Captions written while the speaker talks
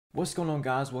What's going on,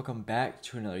 guys? Welcome back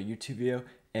to another YouTube video.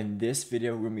 In this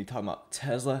video, we're going to be talking about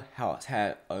Tesla, how it's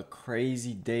had a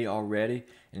crazy day already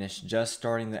and it's just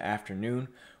starting the afternoon.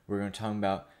 We're going to talk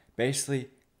about basically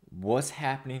what's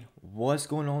happening, what's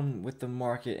going on with the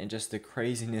market, and just the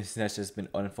craziness that's just been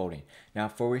unfolding. Now,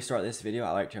 before we start this video,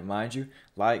 I'd like to remind you,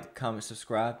 like, comment,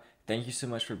 subscribe. Thank you so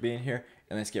much for being here,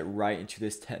 and let's get right into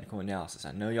this technical analysis.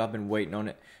 I know y'all been waiting on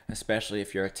it, especially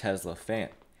if you're a Tesla fan.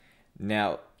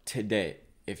 Now, today,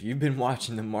 if you've been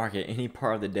watching the market any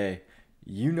part of the day,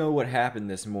 you know what happened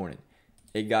this morning.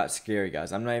 It got scary,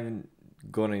 guys. I'm not even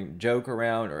going to joke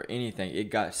around or anything. It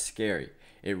got scary.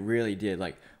 It really did.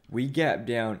 Like, we gapped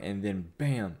down and then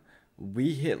bam,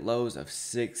 we hit lows of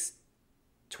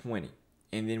 620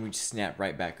 and then we snapped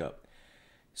right back up.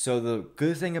 So the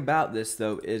good thing about this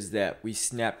though is that we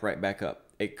snapped right back up.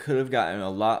 It could have gotten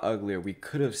a lot uglier. We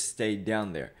could have stayed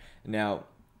down there. Now,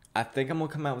 I think I'm going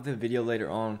to come out with a video later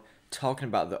on talking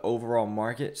about the overall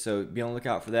market, so be on the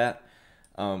lookout for that.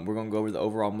 We're going to go over the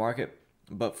overall market,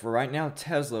 but for right now,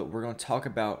 Tesla, we're going to talk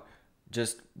about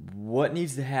just what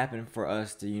needs to happen for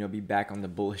us to be back on the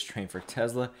bullish train for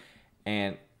Tesla,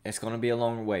 and it's going to be a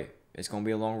long way. It's going to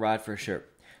be a long ride for sure.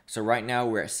 So right now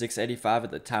we're at 685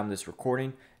 at the time of this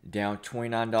recording, down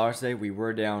 $29 today. We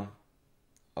were down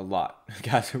a lot,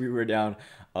 guys. We were down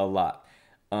a lot.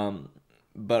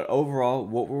 But overall,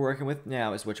 what we're working with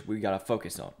now is what we got to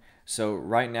focus on. So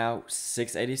right now,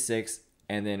 686,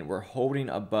 and then we're holding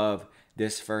above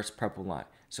this first purple line.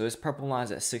 So this purple line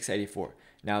is at 684.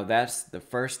 Now that's the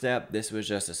first step. This was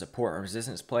just a support and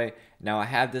resistance play. Now I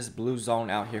have this blue zone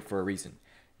out here for a reason.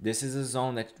 This is a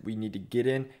zone that we need to get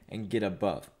in and get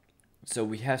above. So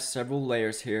we have several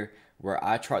layers here where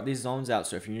I chart these zones out.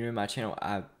 So if you're new to my channel,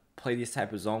 I play these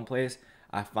type of zone plays.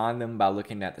 I find them by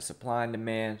looking at the supply and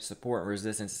demand, support and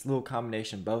resistance. It's a little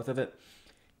combination, both of it.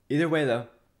 Either way though,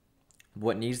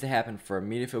 what needs to happen for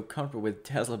me to feel comfortable with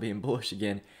Tesla being bullish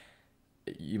again,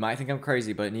 you might think I'm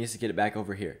crazy, but it needs to get it back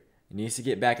over here. It needs to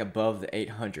get back above the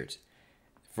 800s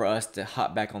for us to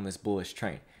hop back on this bullish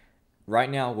train. Right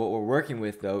now, what we're working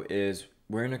with though is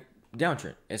we're in a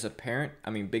downtrend. It's apparent. I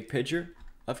mean, big picture,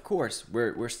 of course,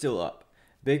 we're still up.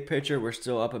 Big picture, we're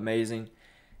still up, amazing.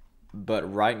 But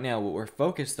right now, what we're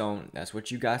focused on, that's what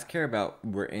you guys care about,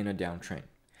 we're in a downtrend.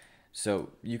 So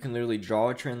you can literally draw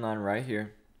a trend line right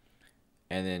here.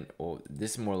 And then, well,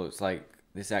 this more looks like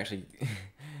this actually,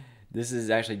 this is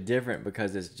actually different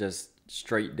because it's just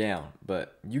straight down.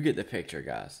 But you get the picture,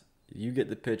 guys. You get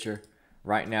the picture.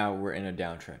 Right now, we're in a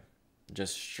downtrend.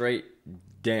 Just straight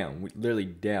down, literally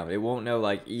down. It won't know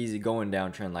like easy going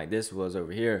downtrend like this was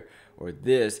over here or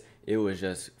this. It was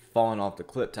just falling off the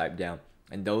cliff type down.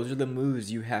 And those are the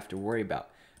moves you have to worry about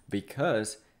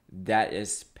because that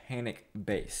is panic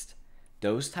based.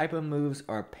 Those type of moves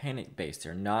are panic based.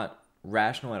 They're not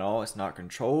rational at all. It's not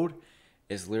controlled.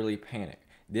 It's literally panic.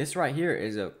 This right here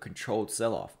is a controlled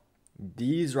sell-off.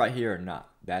 These right here are not.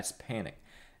 That's panic.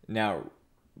 Now,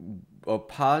 a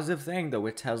positive thing though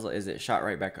with Tesla is it shot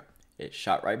right back up. It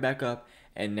shot right back up,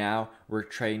 and now we're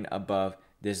trading above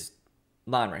this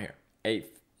line right here,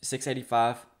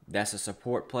 685. That's a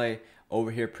support play. Over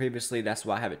here previously, that's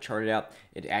why I have it charted out.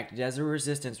 It acted as a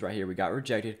resistance right here. We got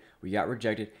rejected,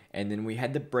 and then we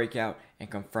had the breakout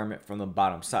and confirm it from the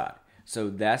bottom side. So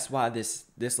that's why this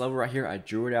level right here, I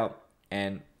drew it out,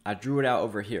 and I drew it out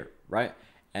over here, right?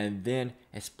 And then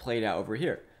it's played out over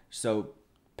here. So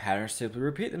patterns typically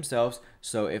repeat themselves.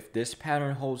 So if this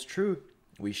pattern holds true,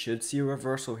 we should see a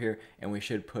reversal here, and we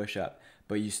should push up.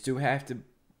 But you still have to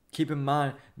keep in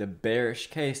mind the bearish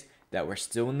case that we're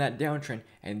still in that downtrend,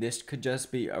 and this could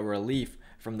just be a relief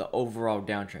from the overall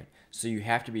downtrend. So you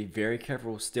have to be very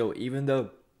careful still, even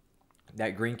though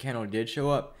that green candle did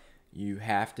show up, you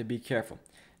have to be careful.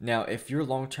 Now, if you're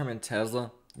long-term in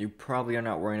Tesla, you probably are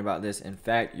not worrying about this. In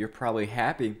fact, you're probably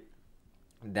happy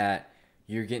that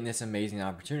you're getting this amazing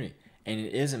opportunity, and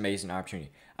it is an amazing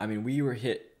opportunity. I mean, we were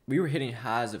hitting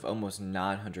highs of almost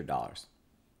 $900.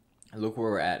 Look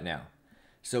where we're at now.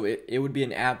 So it would be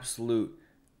an absolute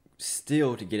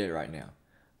steal to get it right now.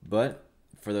 But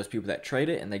for those people that trade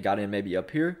it and they got in maybe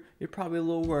up here, you're probably a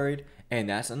little worried, and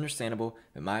that's understandable.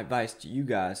 But my advice to you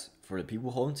guys, for the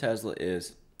people holding Tesla,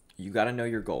 is you got to know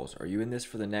your goals. Are you in this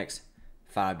for the next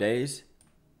 5 days,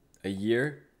 a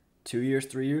year, 2 years,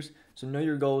 3 years? So know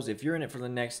your goals. If you're in it for the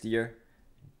next year,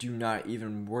 do not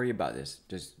even worry about this.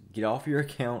 Just get off your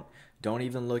account. Don't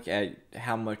even look at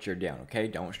how much you're down, okay?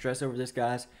 Don't stress over this,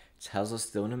 guys. Tesla's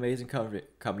still an amazing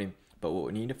company. But what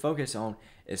we need to focus on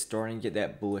is starting to get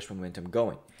that bullish momentum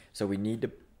going. So we need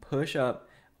to push up.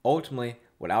 Ultimately,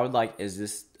 what I would like is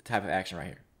this type of action right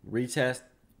here. Retest,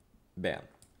 bam.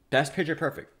 That's picture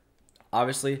perfect.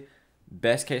 Obviously,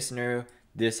 best case scenario,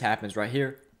 this happens right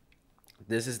here.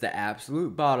 This is the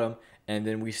absolute bottom, and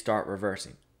then we start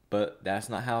reversing. But that's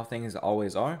not how things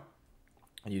always are.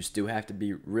 You still have to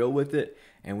be real with it,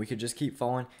 and we could just keep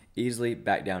falling easily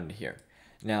back down to here.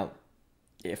 Now,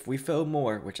 if we fail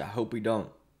more, which I hope we don't,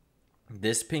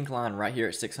 this pink line right here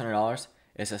at $600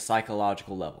 is a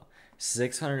psychological level.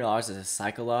 $600 is a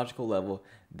psychological level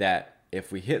that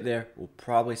if we hit there, we'll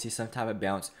probably see some type of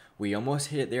bounce. We almost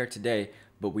hit it there today,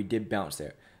 but we did bounce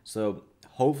there. So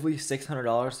hopefully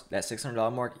 $600, that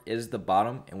 $600 mark is the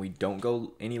bottom, and we don't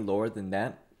go any lower than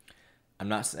that. I'm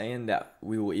not saying that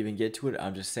we will even get to it.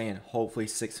 I'm just saying hopefully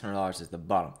 $600 is the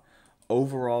bottom.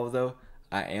 Overall, though,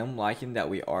 I am liking that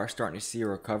we are starting to see a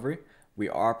recovery. We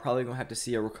are probably going to have to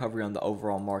see a recovery on the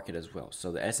overall market as well.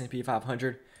 So the S&P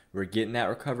 500, we're getting that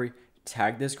recovery.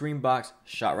 Tag this green box,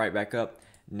 shot right back up.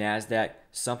 NASDAQ,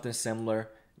 something similar.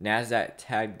 NASDAQ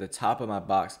tagged the top of my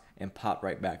box and popped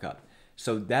right back up.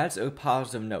 So that's a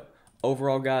positive note.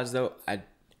 Overall, guys, though, I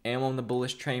am on the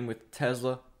bullish train with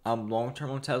Tesla. I'm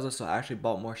long-term on Tesla, so I actually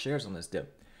bought more shares on this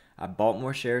dip. I bought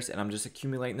more shares, and I'm just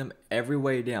accumulating them every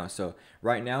way down. So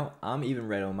right now, I'm even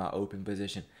red on my open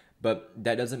position. But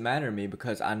that doesn't matter to me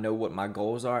because I know what my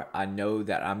goals are. I know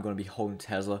that I'm going to be holding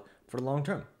Tesla for the long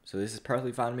term. So this is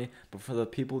perfectly fine to me. But for the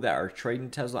people that are trading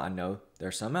Tesla, I know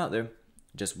there's some out there.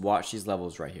 Just watch these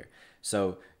levels right here.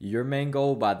 So your main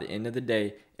goal by the end of the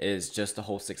day is just to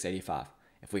hold 685.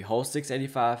 If we hold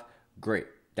 685, great.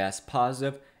 That's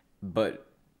positive. But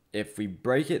if we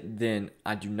break it, then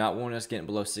I do not want us getting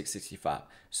below 665.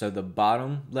 So the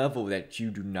bottom level that you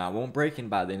do not want breaking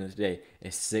by the end of the day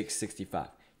is 665.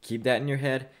 Keep that in your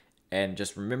head and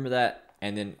just remember that.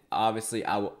 And then obviously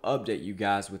I will update you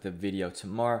guys with a video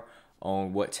tomorrow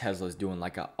on what Tesla is doing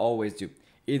like I always do.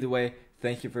 Either way,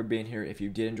 thank you for being here. If you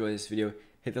did enjoy this video,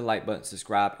 hit the like button,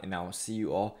 subscribe, and I will see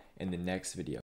you all in the next video.